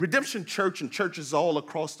Redemption Church and churches all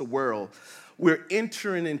across the world, we're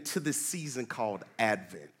entering into this season called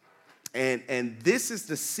Advent. And this is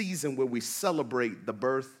the season where we celebrate the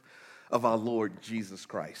birth of our Lord Jesus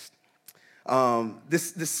Christ.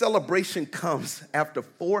 This celebration comes after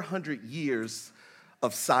 400 years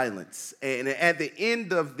of silence. And at the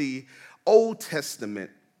end of the Old Testament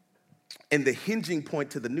and the hinging point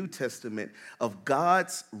to the New Testament of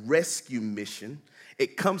God's rescue mission,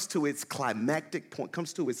 it comes to its climactic point,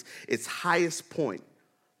 comes to its highest point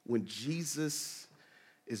when Jesus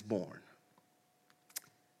is born.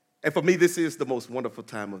 And for me, this is the most wonderful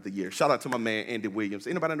time of the year. Shout out to my man, Andy Williams.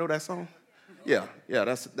 Anybody know that song? Yeah,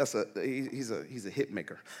 he's a hit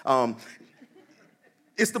maker.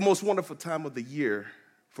 It's the most wonderful time of the year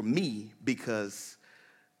for me because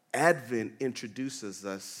Advent introduces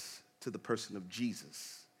us to the person of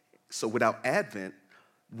Jesus. So without Advent,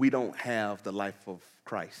 we don't have the life of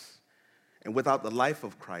Christ. And without the life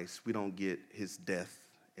of Christ, we don't get his death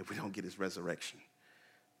and we don't get his resurrection.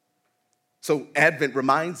 So Advent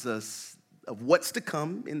reminds us of what's to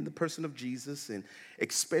come in the person of Jesus and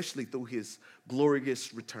especially through his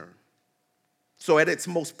glorious return. So at its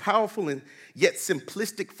most powerful and yet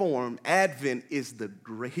simplistic form, Advent is the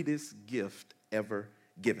greatest gift ever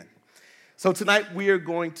given. So tonight we are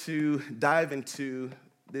going to dive into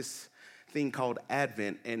this thing called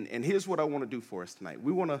Advent. And here's what I want to do for us tonight.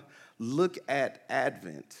 We want to look at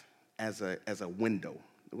Advent as a window.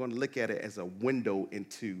 We're going to look at it as a window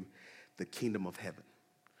into the kingdom of heaven.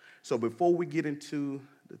 So before we get into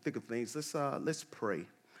the thick of things, let's pray.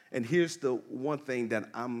 And here's the one thing that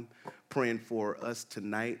I'm praying for us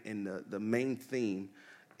tonight, and the main theme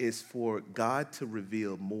is for God to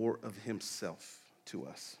reveal more of himself to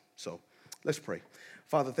us. So let's pray.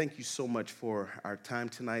 Father, thank you so much for our time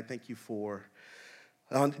tonight. Thank you for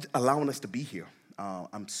allowing us to be here.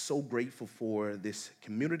 I'm so grateful for this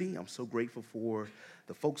community. I'm so grateful for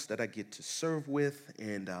the folks that I get to serve with.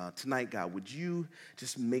 And tonight, God, would you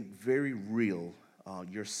just make very real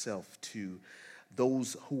yourself to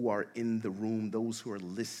those who are in the room, those who are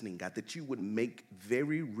listening, God, that you would make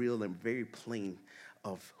very real and very plain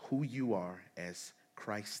of who you are as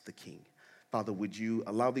Christ the King. Father, would you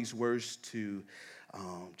allow these words to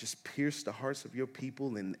just pierce the hearts of your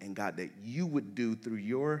people, and God, that you would do through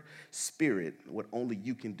your spirit what only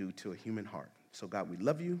you can do to a human heart. So God, we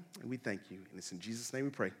love you and we thank you. And it's in Jesus' name we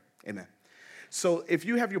pray. Amen. So if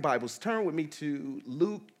you have your Bibles, turn with me to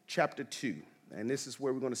Luke chapter 2. And this is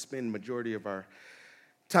where we're going to spend the majority of our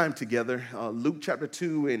time together. Luke chapter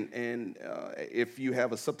 2, and if you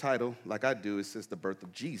have a subtitle like I do, it says the birth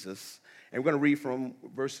of Jesus. And we're going to read from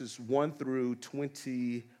verses 1 through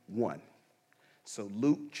 21. So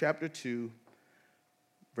Luke chapter 2,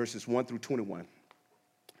 verses 1 through 21.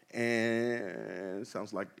 And it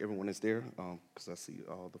sounds like everyone is there because I see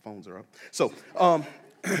all the phones are up. So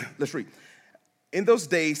let's read. In those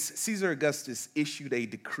days, Caesar Augustus issued a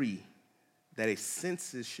decree that a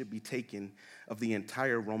census should be taken of the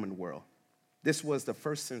entire Roman world. This was the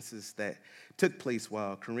first census that took place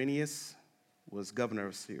while Quirinius was governor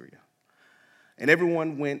of Syria. And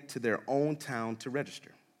everyone went to their own town to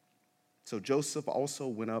register. So Joseph also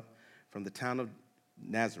went up from the town of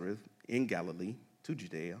Nazareth in Galilee to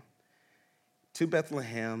Judea, to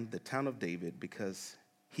Bethlehem, the town of David, because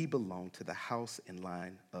he belonged to the house and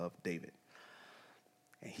line of David.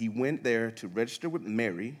 And he went there to register with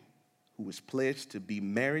Mary, who was pledged to be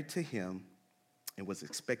married to him and was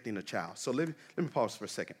expecting a child. So let me pause for a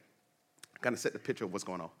second, kind of set the picture of what's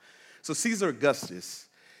going on. So Caesar Augustus,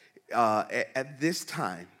 at this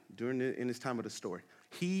time, in this time of the story,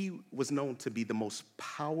 he was known to be the most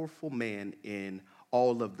powerful man in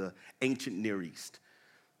all of the ancient Near East.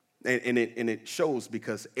 And it shows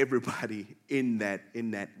because everybody in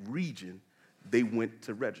that region, they went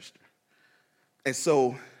to register. And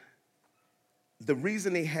so the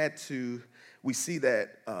reason they had to, we see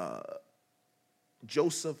that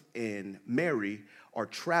Joseph and Mary are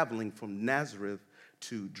traveling from Nazareth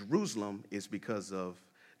to Jerusalem is because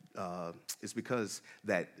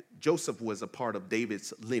that Joseph was a part of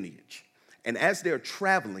David's lineage. And as they're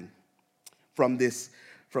traveling from this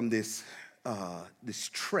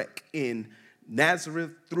trek in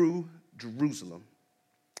Nazareth through Jerusalem,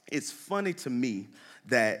 it's funny to me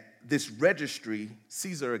that this registry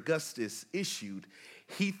Caesar Augustus issued,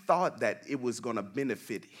 he thought that it was going to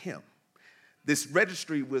benefit him. This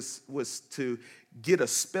registry was to get a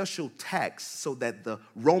special tax so that the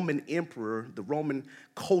Roman emperor, the Roman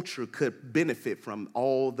culture could benefit from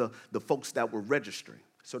all the folks that were registering,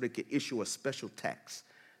 so they could issue a special tax.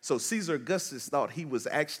 So Caesar Augustus thought he was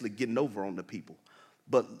actually getting over on the people.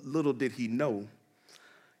 But little did he know,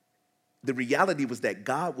 the reality was that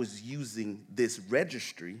God was using this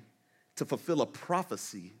registry to fulfill a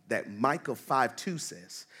prophecy that Micah 5:2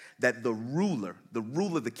 says, that the ruler,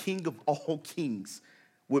 the king of all kings,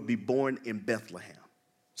 would be born in Bethlehem.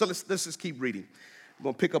 So let's just keep reading. We're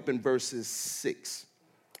going to pick up in verses 6.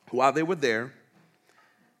 While they were there,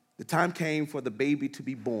 the time came for the baby to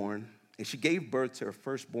be born, and she gave birth to her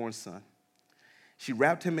firstborn son. She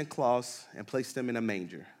wrapped him in cloths and placed him in a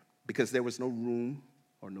manger because there was no room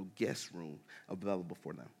or no guest room available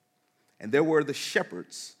for them. And there were the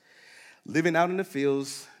shepherds living out in the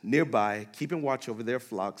fields nearby, keeping watch over their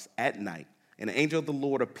flocks at night. And the angel of the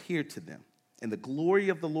Lord appeared to them, and the glory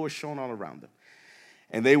of the Lord shone all around them.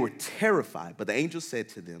 And they were terrified, but the angel said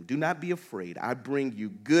to them, "Do not be afraid. I bring you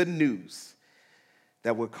good news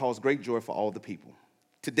that will cause great joy for all the people.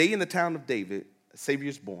 Today in the town of David, a Savior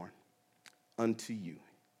is born unto you.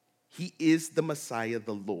 He is the Messiah,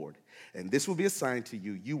 the Lord. And this will be a sign to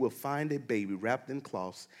you. You will find a baby wrapped in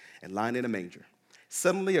cloths and lying in a manger."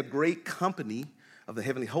 Suddenly a great company of the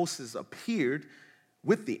heavenly hosts appeared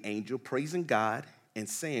with the angel, praising God and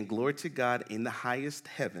saying, "Glory to God in the highest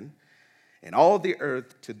heaven, and all the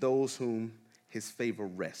earth to those whom his favor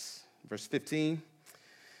rests." Verse 15,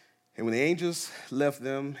 and when the angels left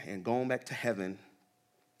them and gone back to heaven,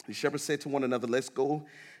 the shepherds said to one another, "Let's go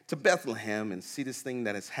to Bethlehem and see this thing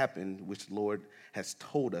that has happened, which the Lord has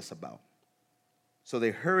told us about." So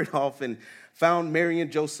they hurried off and found Mary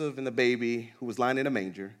and Joseph and the baby who was lying in a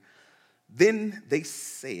manger. Then they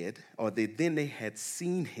had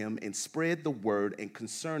seen him and spread the word and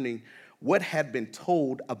concerning what had been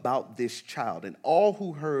told about this child. And all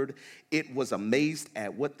who heard it was amazed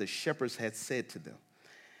at what the shepherds had said to them.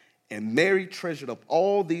 And Mary treasured up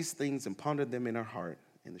all these things and pondered them in her heart.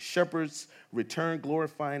 And the shepherds returned,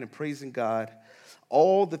 glorifying and praising God,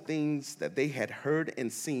 all the things that they had heard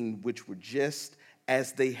and seen, which were just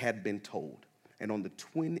as they had been told. And on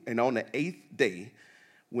the 8th day,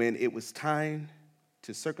 when it was time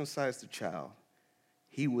to circumcise the child,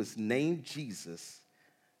 he was named Jesus,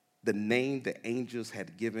 the name the angels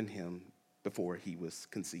had given him before he was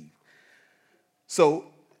conceived.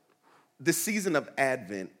 So this season of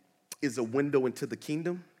Advent is a window into the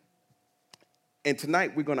kingdom. And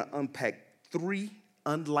tonight we're going to unpack 3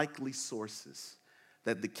 unlikely sources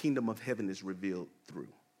that the kingdom of heaven is revealed through.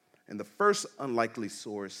 And the first unlikely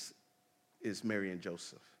source is Mary and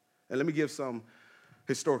Joseph. And let me give some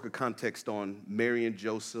historical context on Mary and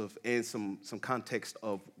Joseph and some context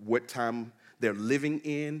of what time they're living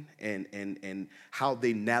in and how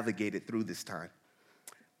they navigated through this time.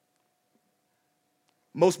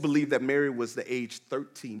 Most believe that Mary was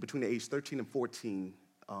between the age 13 and 14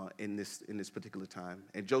 in this particular time,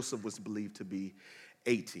 and Joseph was believed to be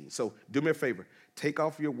 18. So do me a favor, take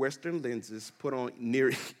off your Western lenses, put on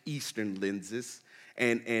Near Eastern lenses,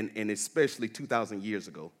 and especially 2,000 years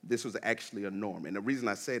ago, this was actually a norm. And the reason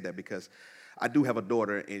I say that because I do have a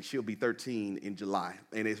daughter, and she'll be 13 in July,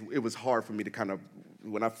 and it was hard for me to kind of,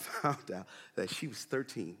 when I found out that she was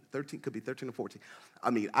 13 could be 13 or 14. I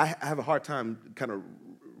mean, I have a hard time kind of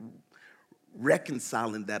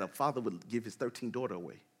reconciling that a father would give his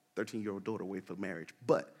 13-year-old daughter away for marriage,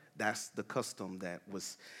 but that's the custom that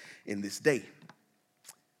was in this day.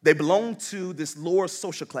 They belonged to this lower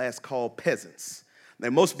social class called peasants. Now,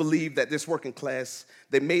 most believe that this working class,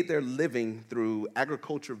 they made their living through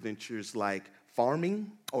agricultural ventures like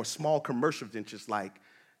farming or small commercial ventures like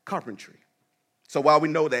carpentry. So while we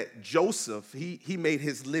know that Joseph, he made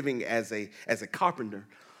his living as a carpenter,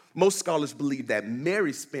 most scholars believe that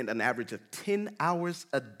Mary spent an average of 10 hours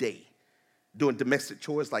a day doing domestic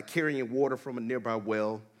chores like carrying water from a nearby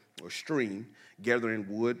well or stream, gathering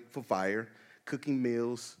wood for fire, cooking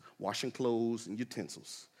meals, washing clothes and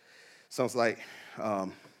utensils. Sounds like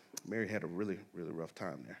Mary had a really, really rough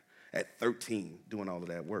time there at 13 doing all of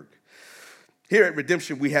that work. Here at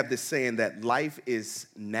Redemption, we have this saying that life is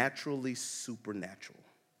naturally supernatural.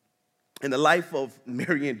 And the life of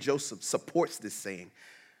Mary and Joseph supports this saying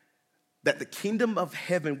that the kingdom of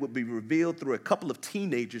heaven would be revealed through a couple of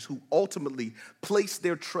teenagers who ultimately placed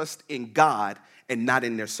their trust in God and not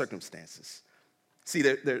in their circumstances. See,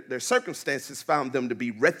 their circumstances found them to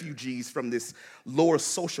be refugees from this lower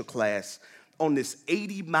social class on this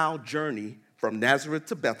 80-mile journey from Nazareth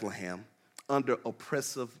to Bethlehem under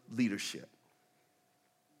oppressive leadership.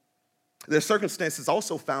 Their circumstances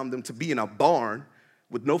also found them to be in a barn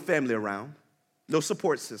with no family around, no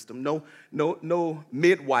support system, no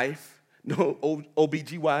midwife, no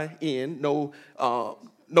OBGYN,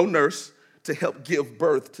 no nurse to help give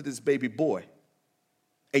birth to this baby boy.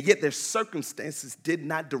 And yet their circumstances did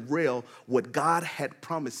not derail what God had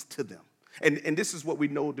promised to them. And this is what we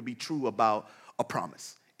know to be true about a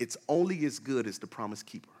promise. It's only as good as the promise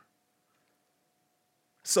keeper.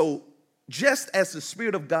 So just as the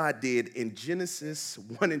Spirit of God did in Genesis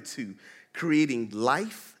 1 and 2, creating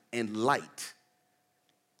life and light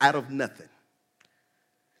out of nothing,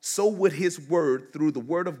 so would his word, through the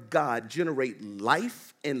word of God, generate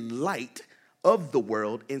life and light of the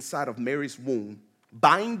world inside of Mary's womb,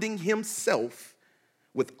 binding himself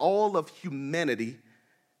with all of humanity.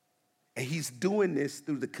 And he's doing this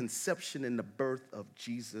through the conception and the birth of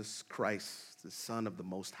Jesus Christ, the Son of the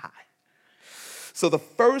Most High. So the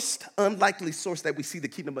first unlikely source that we see the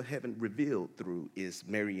kingdom of heaven revealed through is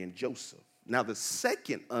Mary and Joseph. Now, the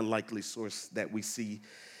second unlikely source that we see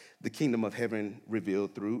the kingdom of heaven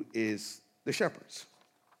revealed through is the shepherds.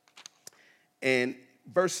 And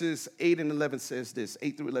verses 8 and 11 says this,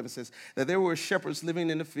 8 through 11 says, that there were shepherds living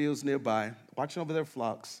in the fields nearby, watching over their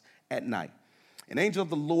flocks at night. An angel of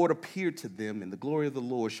the Lord appeared to them, and the glory of the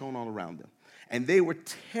Lord shone all around them. And they were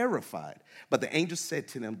terrified. But the angel said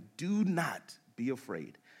to them, do not be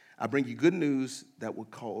afraid. I bring you good news that will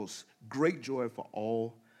cause great joy for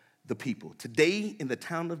all the people. Today, in the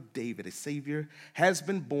town of David, a Savior has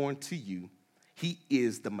been born to you. He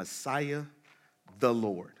is the Messiah, the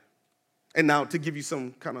Lord. And now, to give you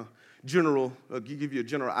some kind of general, give you a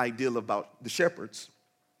general idea about the shepherds.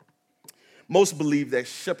 Most believe that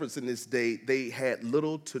shepherds in this day, they had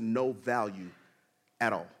little to no value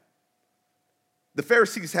at all. The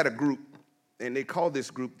Pharisees had a group, and they called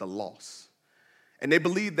this group the lost. And they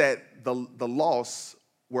believed that the lost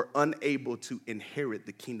were unable to inherit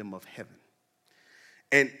the kingdom of heaven.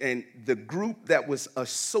 And the group that was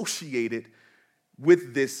associated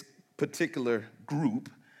with this particular group,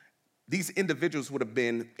 these individuals would have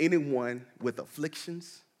been anyone with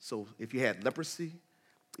afflictions. So if you had leprosy,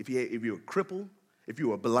 if you were crippled, if you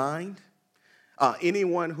were blind,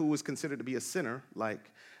 anyone who was considered to be a sinner,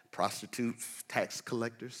 like prostitutes, tax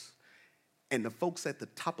collectors. And the folks at the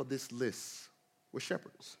top of this list were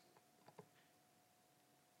shepherds.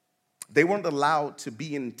 They weren't allowed to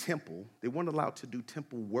be in temple. They weren't allowed to do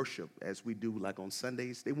temple worship as we do like on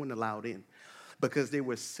Sundays. They weren't allowed in because they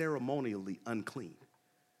were ceremonially unclean.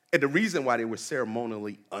 And the reason why they were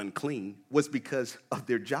ceremonially unclean was because of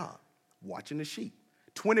their job, watching the sheep.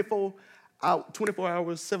 24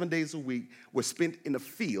 hours, 7 days a week were spent in the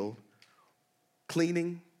field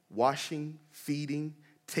cleaning, washing, feeding,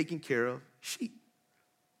 taking care of sheep.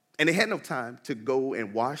 And they had no time to go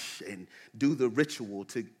and wash and do the ritual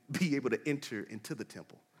to be able to enter into the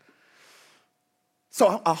temple.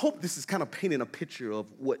 So I hope this is kind of painting a picture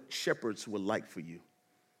of what shepherds were like for you.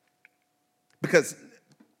 Because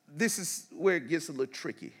this is where it gets a little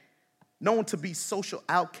tricky. Known to be social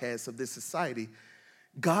outcasts of this society,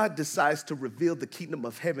 God decides to reveal the kingdom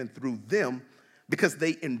of heaven through them because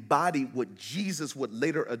they embody what Jesus would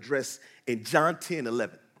later address in John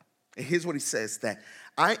 10:11. And here's what he says, that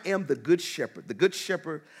I am the good shepherd. The good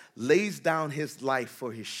shepherd lays down his life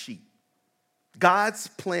for his sheep. God's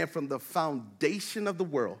plan from the foundation of the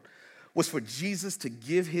world was for Jesus to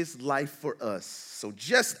give his life for us. So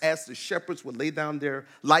just as the shepherds would lay down their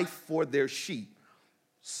life for their sheep,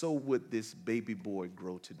 so would this baby boy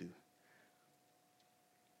grow to do.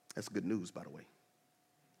 That's good news, by the way.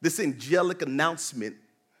 This angelic announcement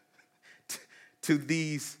to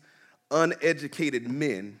these uneducated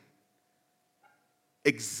men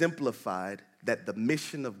exemplified that the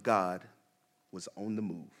mission of God was on the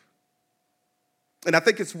move. And I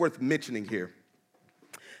think it's worth mentioning here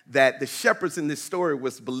that the shepherds in this story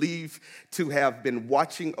was believed to have been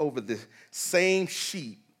watching over the same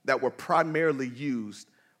sheep that were primarily used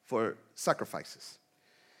for sacrifices.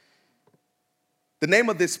 The name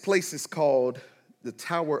of this place is called the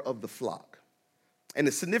Tower of the Flock. And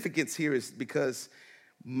the significance here is because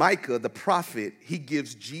Micah, the prophet, he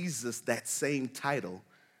gives Jesus that same title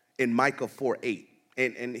in Micah 4:8.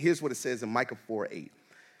 And here's what it says in Micah 4:8.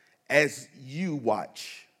 As you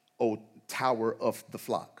watch, O Tower of the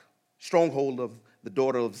Flock, stronghold of the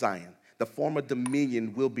daughter of Zion, the former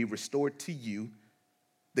dominion will be restored to you.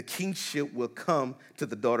 The kingship will come to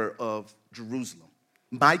the daughter of Jerusalem.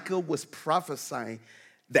 Micah was prophesying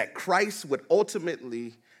that Christ would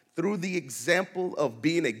ultimately, through the example of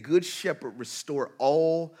being a good shepherd, restore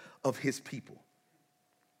all of his people.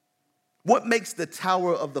 What makes the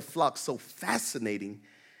Tower of the Flock so fascinating?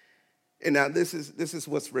 And now this is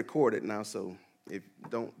what's recorded now, so if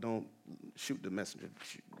don't shoot the messenger.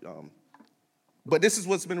 But this is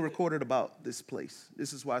what's been recorded about this place.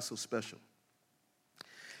 This is why it's so special.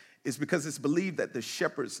 It's because it's believed that the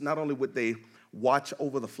shepherds, not only would they watch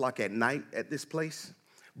over the flock at night at this place,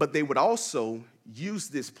 but they would also use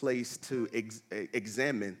this place to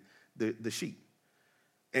examine the sheep.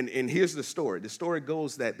 And here's the story. The story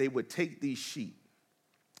goes that they would take these sheep,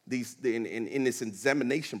 in this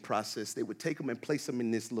examination process, they would take them and place them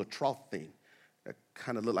in this little trough thing that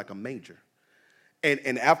kind of looked like a manger.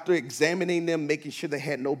 And after examining them, making sure they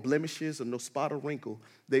had no blemishes or no spot or wrinkle,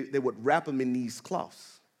 they would wrap them in these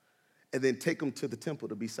cloths and then take them to the temple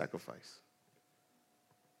to be sacrificed.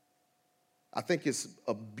 I think it's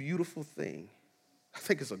a beautiful thing. I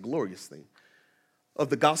think it's a glorious thing of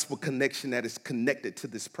the gospel connection that is connected to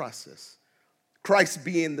this process. Christ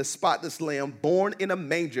being the spotless lamb born in a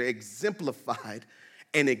manger, exemplified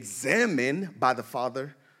and examined by the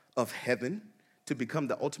Father of heaven to become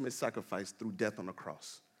the ultimate sacrifice through death on the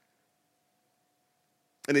cross.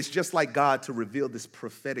 And it's just like God to reveal this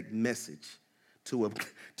prophetic message to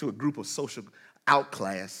a group of social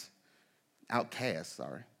outcasts.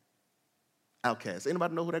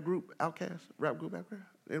 Anybody know who that group, Outcast, rap group out there?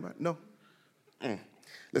 Anybody? No?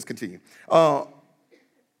 Let's continue. No,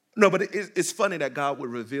 but it's funny that God would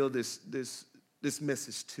reveal this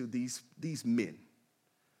message to these men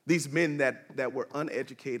that were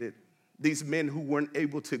uneducated, these men who weren't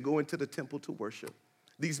able to go into the temple to worship,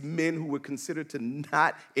 these men who were considered to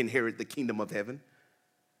not inherit the kingdom of heaven.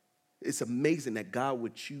 It's amazing that God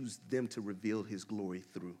would choose them to reveal his glory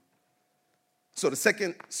through. So the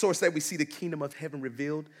second source that we see the kingdom of heaven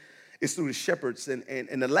revealed is through the shepherds.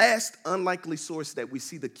 And the last unlikely source that we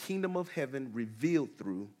see the kingdom of heaven revealed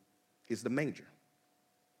through is the manger.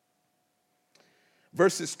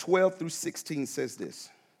 Verses 12 through 16 says this.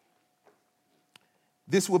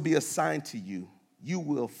 This will be a sign to you. You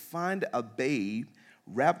will find a babe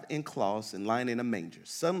wrapped in cloths and lying in a manger.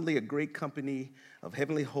 Suddenly a great company of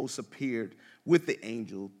heavenly hosts appeared with the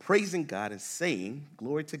angel, praising God and saying,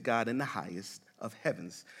 glory to God in the highest of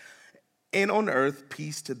heavens, and on earth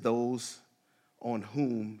peace to those on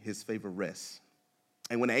whom his favor rests.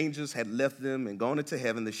 And when the angels had left them and gone into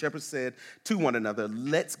heaven, the shepherds said to one another,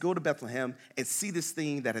 let's go to Bethlehem and see this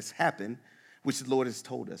thing that has happened, which the Lord has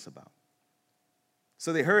told us about.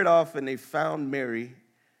 So they hurried off and they found Mary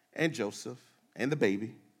and Joseph and the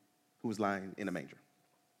baby who was lying in a manger.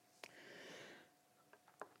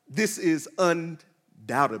 This is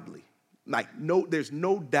undoubtedly, there's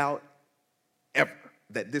no doubt ever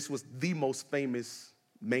that this was the most famous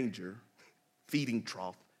manger feeding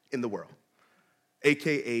trough in the world,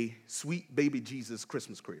 AKA Sweet Baby Jesus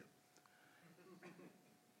Christmas crib.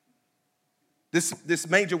 This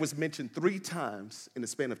manger was mentioned 3 times in the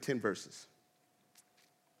span of 10 verses.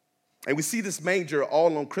 And we see this manger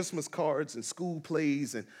all on Christmas cards and school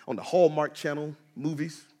plays and on the Hallmark Channel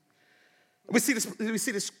movies. We see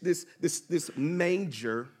this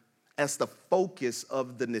manger as the focus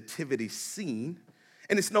of the nativity scene.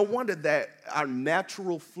 And it's no wonder that our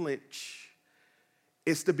natural flinch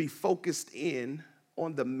is to be focused in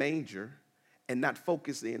on the manger and not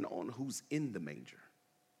focus in on who's in the manger.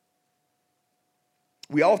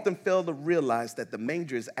 We often fail to realize that the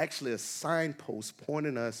manger is actually a signpost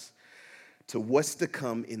pointing us to what's to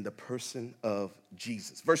come in the person of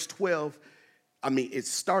Jesus. Verse 12, it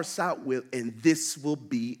starts out with, and this will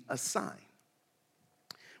be a sign.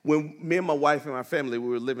 When me and my wife and my family, we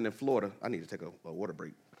were living in Florida. I need to take a water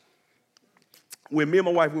break. When me and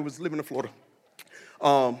my wife, we was living in Florida.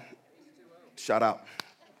 Shout out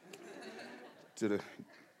to the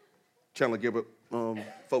Chandler Gilbert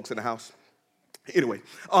folks in the house. Anyway,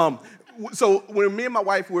 so when me and my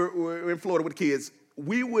wife were in Florida with the kids,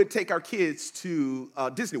 we would take our kids to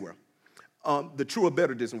Disney World, the true or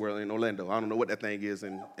better Disney World in Orlando. I don't know what that thing is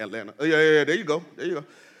in Atlanta. Oh, yeah, there you go.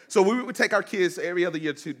 So we would take our kids every other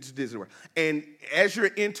year to Disney World. And as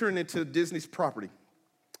you're entering into Disney's property,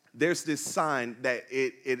 there's this sign that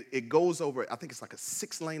it goes over, I think it's like a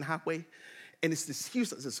 6-lane highway, and it's this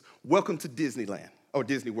huge, it says, welcome to Disneyland, or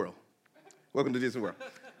Disney World. Welcome to Disney World.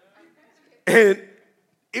 And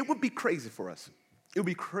it would be crazy for us. It would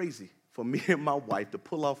be crazy for me and my wife to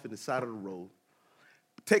pull off in the side of the road,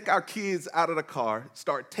 take our kids out of the car,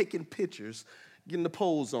 start taking pictures, getting the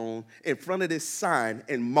pose on in front of this sign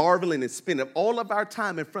and marveling and spending all of our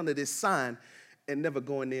time in front of this sign and never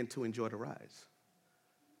going in to enjoy the rides.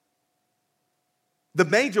 The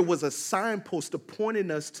manger was a signpost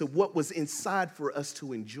pointing us to what was inside for us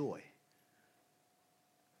to enjoy.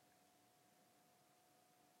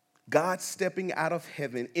 God stepping out of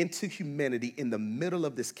heaven into humanity in the middle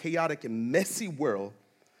of this chaotic and messy world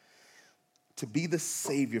to be the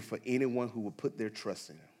Savior for anyone who will put their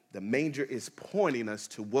trust in him. The manger is pointing us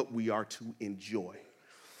to what we are to enjoy.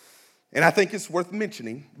 And I think it's worth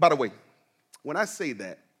mentioning, by the way, when I say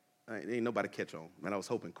that, ain't nobody catch on. Man, I was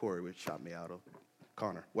hoping Corey would shout me out, or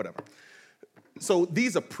Connor, whatever. So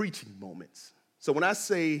these are preaching moments. So when I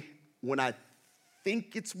say, when I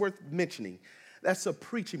think it's worth mentioning. That's a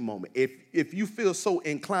preaching moment. If you feel so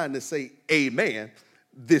inclined to say amen,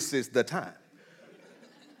 this is the time.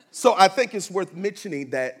 So I think it's worth mentioning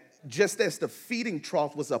that just as the feeding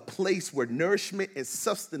trough was a place where nourishment and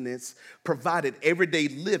sustenance provided everyday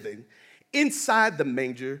living, inside the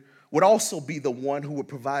manger would also be the one who would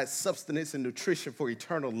provide sustenance and nutrition for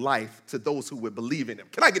eternal life to those who would believe in him.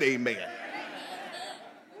 Can I get an amen?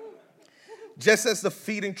 Just as the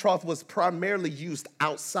feeding trough was primarily used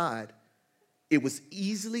outside, it was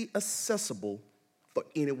easily accessible for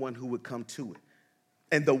anyone who would come to it.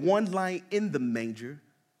 And the one lying in the manger,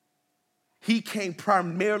 he came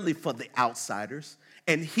primarily for the outsiders,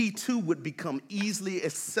 and he too would become easily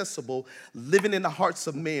accessible, living in the hearts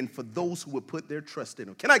of men for those who would put their trust in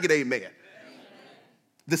him. Can I get amen? Amen.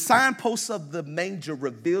 The signpost of the manger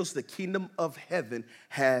reveals the kingdom of heaven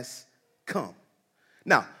has come.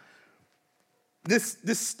 Now,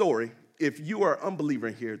 this story, if you are an unbeliever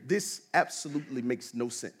in here, this absolutely makes no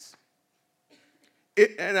sense.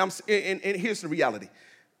 And here's the reality.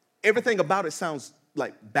 Everything about it sounds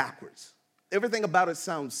like backwards. Everything about it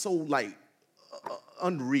sounds so like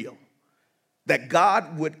unreal. That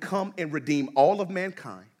God would come and redeem all of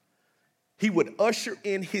mankind. He would usher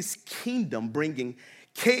in his kingdom, bringing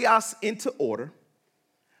chaos into order.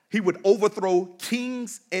 He would overthrow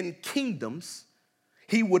kings and kingdoms.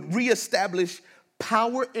 He would reestablish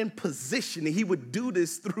power and position. And he would do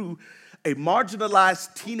this through a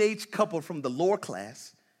marginalized teenage couple from the lower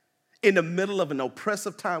class in the middle of an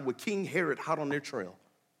oppressive time with King Herod hot on their trail.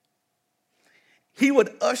 He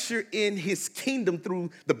would usher in his kingdom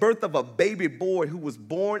through the birth of a baby boy who was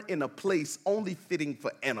born in a place only fitting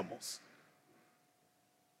for animals.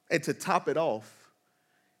 And to top it off,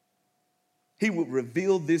 he would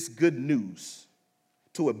reveal this good news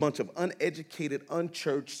to a bunch of uneducated,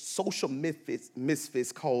 unchurched, social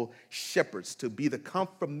misfits called shepherds to be the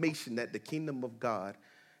confirmation that the kingdom of God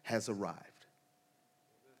has arrived.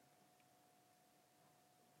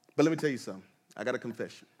 But let me tell you something. I got a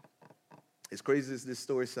confession. As crazy as this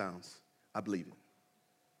story sounds, I believe it.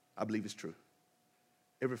 I believe it's true.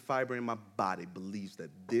 Every fiber in my body believes that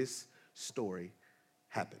this story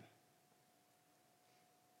happened.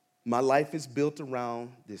 My life is built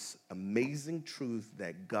around this amazing truth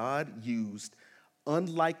that God used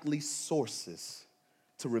unlikely sources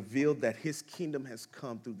to reveal that his kingdom has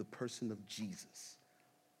come through the person of Jesus.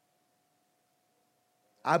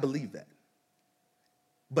 I believe that.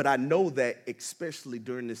 But I know that especially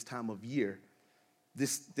during this time of year,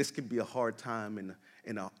 this can be a hard time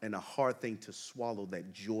and a hard thing to swallow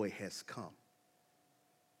that joy has come.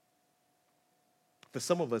 For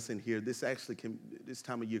some of us in here, this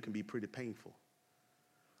time of year can be pretty painful.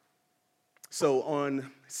 So on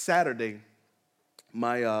Saturday,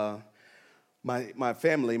 my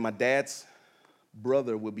family, my dad's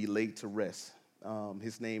brother will be laid to rest.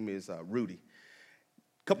 His name is Rudy.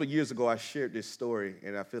 A couple of years ago, I shared this story,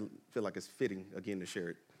 and I feel like it's fitting, again, to share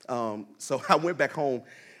it. So I went back home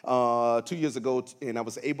 2 years ago, and I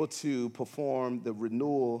was able to perform the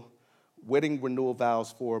wedding renewal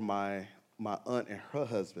vows for my aunt and her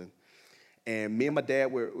husband. And me and my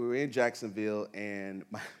dad were in Jacksonville, and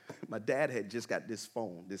my dad had just got this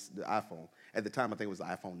phone, the iPhone. At the time, I think it was the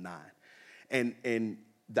iPhone 9. And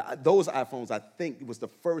those iPhones, I think, it was the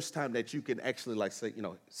first time that you could actually, like, say,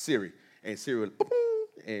 Siri, and Siri would,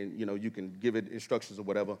 and, you can give it instructions or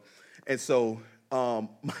whatever. And so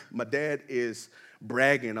my dad is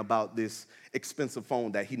bragging about this expensive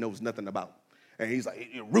phone that he knows nothing about. And he's like,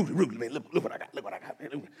 hey, Rudy, man, look what I got.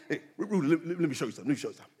 Hey, Rudy, let me show you something.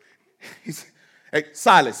 He's, hey,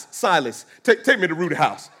 Silas, take me to Rudy's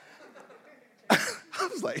house. I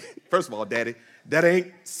was like, first of all, Daddy, that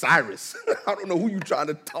ain't Cyrus. I don't know who you trying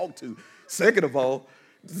to talk to. Second of all,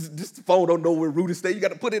 this phone don't know where Rudy stay. You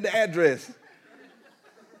got to put in the address.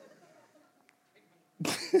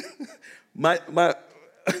 My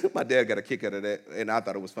dad got a kick out of that, and I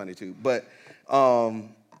thought it was funny too. But I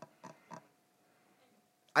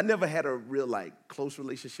never had a real close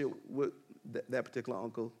relationship with that particular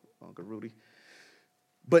Uncle Rudy.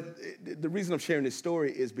 But the reason I'm sharing this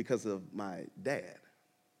story is because of my dad.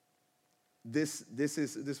 This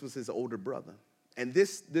was his older brother, and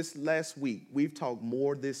this last week we've talked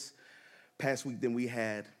more this past week than we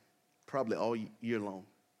had probably all year long.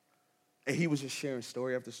 And he was just sharing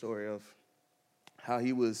story after story of how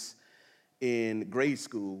he was in grade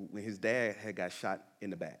school when his dad had got shot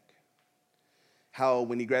in the back. How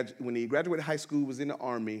when he graduated high school, was in the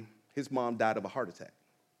Army, his mom died of a heart attack.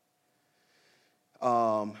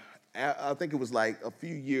 I think it was like a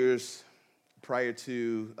few years prior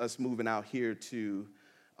to us moving out here to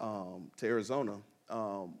Arizona.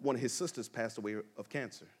 one of his sisters passed away of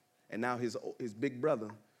cancer. And now his big brother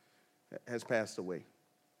has passed away.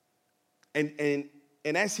 And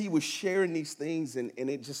as he was sharing these things, and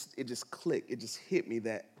it just clicked, it just hit me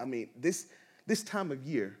that, I mean, this time of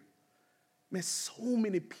year, man, so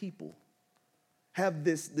many people have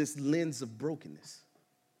this lens of brokenness.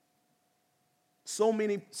 So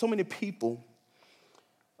many people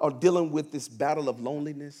are dealing with this battle of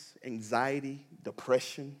loneliness, anxiety,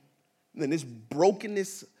 depression, and this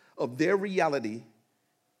brokenness of their reality.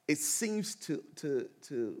 It seems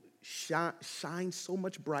to shine so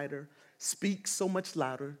much brighter, speak so much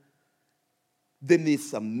louder than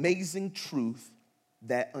this amazing truth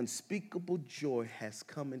that unspeakable joy has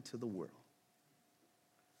come into the world.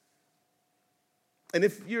 And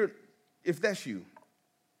if that's you,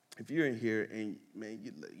 if you're in here and man,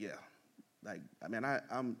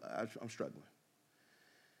 I'm struggling.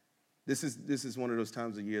 This is one of those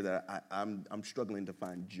times of year that I'm struggling to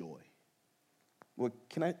find joy. Well,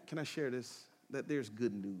 can I share this? That there's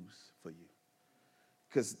good news for you.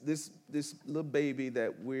 Because this little baby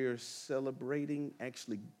that we're celebrating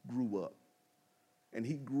actually grew up. And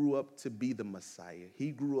he grew up to be the Messiah.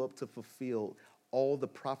 He grew up to fulfill all the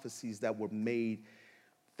prophecies that were made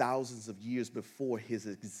thousands of years before his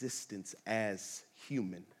existence as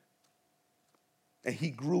human. And he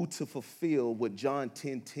grew to fulfill what John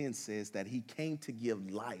 10:10 says, that he came to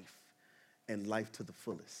give life and life to the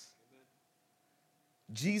fullest.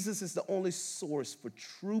 Jesus is the only source for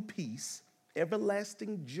true peace,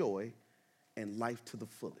 everlasting joy, and life to the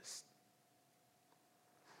fullest.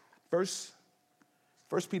 First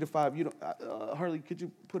Peter 5, Harley, could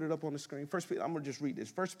you put it up on the screen? I'm going to just read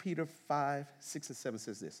this. 1 Peter 5, 6 and 7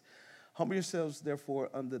 says this. Humble yourselves, therefore,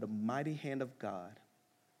 under the mighty hand of God,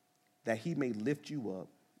 that he may lift you up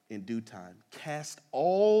in due time. Cast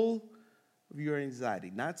all of your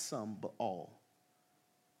anxiety, not some, but all,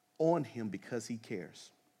 on him because he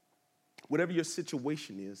cares. Whatever your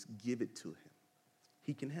situation is, give it to him.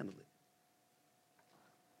 He can handle it.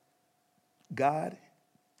 God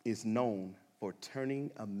is known for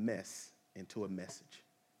turning a mess into a message.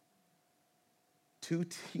 2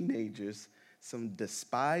 teenagers, some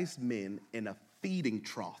despised men in a feeding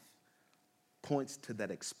trough, points to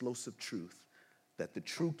that explosive truth that the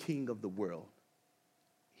true king of the world,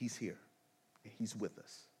 he's here and he's with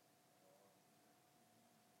us.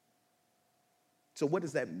 So what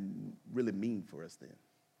does that really mean for us then?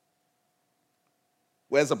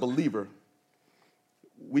 Well, as a believer,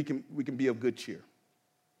 we can be of good cheer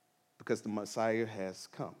because the Messiah has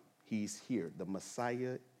come. He's here. The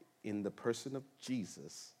Messiah in the person of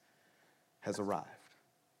Jesus has arrived.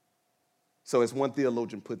 So as one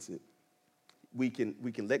theologian puts it, we can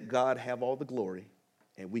let God have all the glory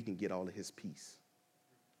and we can get all of his peace.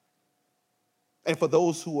 And for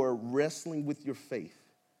those who are wrestling with your faith,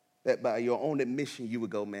 that by your own admission you would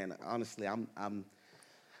go, man, honestly, I'm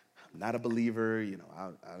not a believer. I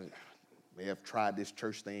may have tried this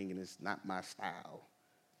church thing and it's not my style.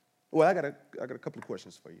 Well, I got a couple of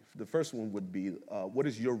questions for you. The first one would be, what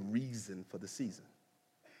is your reason for the season?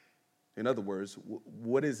 In other words,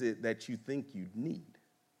 what is it that you think you need?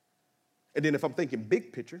 And then if I'm thinking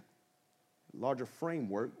big picture, larger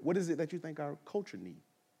framework, what is it that you think our culture needs?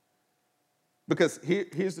 Because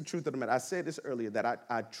here's the truth of the matter. I said this earlier, that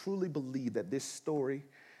I truly believe that this story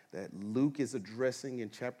that Luke is addressing in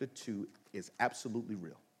chapter 2 is absolutely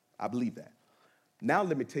real. I believe that. Now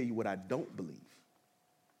let me tell you what I don't believe.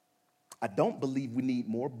 I don't believe we need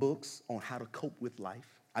more books on how to cope with life.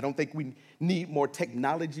 I don't think we need more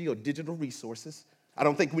technology or digital resources. I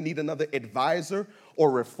don't think we need another advisor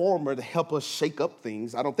or reformer to help us shake up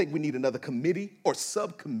things. I don't think we need another committee or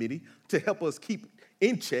subcommittee to help us keep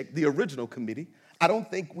in check the original committee. I don't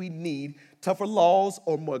think we need tougher laws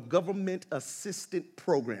or more government-assisted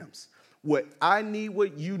programs. What I need,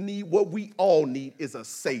 what you need, what we all need is a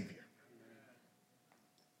Savior.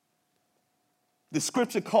 The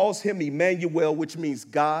scripture calls him Emmanuel, which means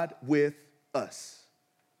God with us.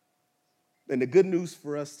 And the good news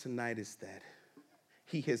for us tonight is that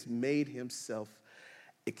he has made himself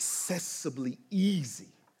accessibly easy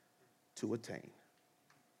to attain.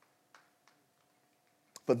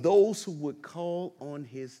 For those who would call on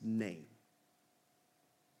his name,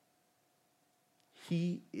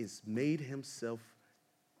 he has made himself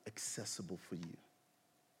accessible for you.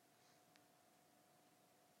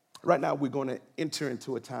 Right now, we're going to enter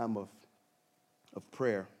into a time of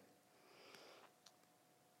prayer.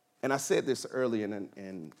 And I said this earlier,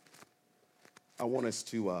 and I want us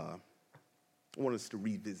to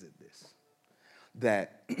revisit this.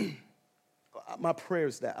 That my prayer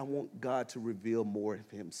is that I want God to reveal more of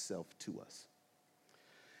himself to us.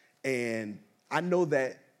 And I know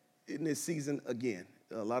that in this season, again,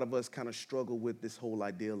 a lot of us kind of struggle with this whole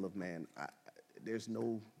ideal of, man, there's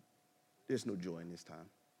no joy in this time.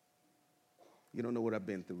 You don't know what I've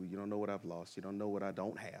been through. You don't know what I've lost. You don't know what I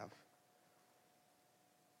don't have.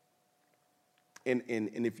 And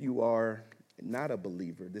if you are not a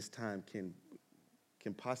believer, this time can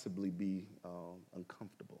possibly be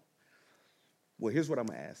uncomfortable. Well, here's what I'm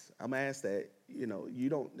going to ask. I'm going to ask that, you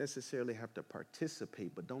don't necessarily have to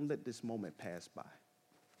participate, but don't let this moment pass by.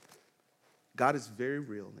 God is very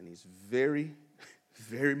real, and he's very,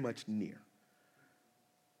 very much near.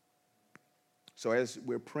 So as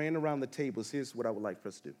we're praying around the tables, here's what I would like for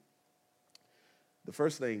us to do. The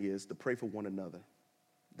first thing is to pray for one another,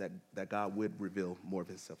 that God would reveal more of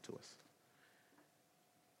himself to us.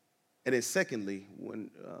 And then secondly, when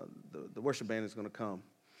the worship band is going to come,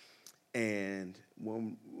 and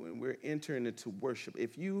when we're entering into worship,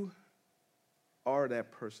 if you are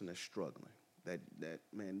that person that's struggling, that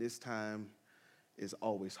man, this time is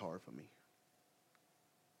always hard for me.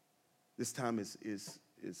 This time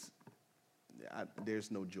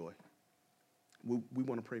there's no joy. We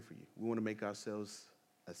want to pray for you. We want to make ourselves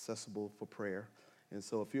accessible for prayer. And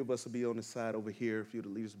so a few of us will be on the side over here, a few of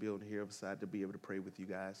the leaders will be on here side to be able to pray with you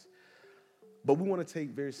guys. But we want to take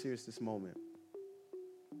very serious this moment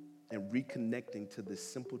and reconnecting to this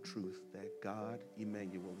simple truth that God,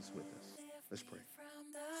 Emmanuel, is with us. Let's pray.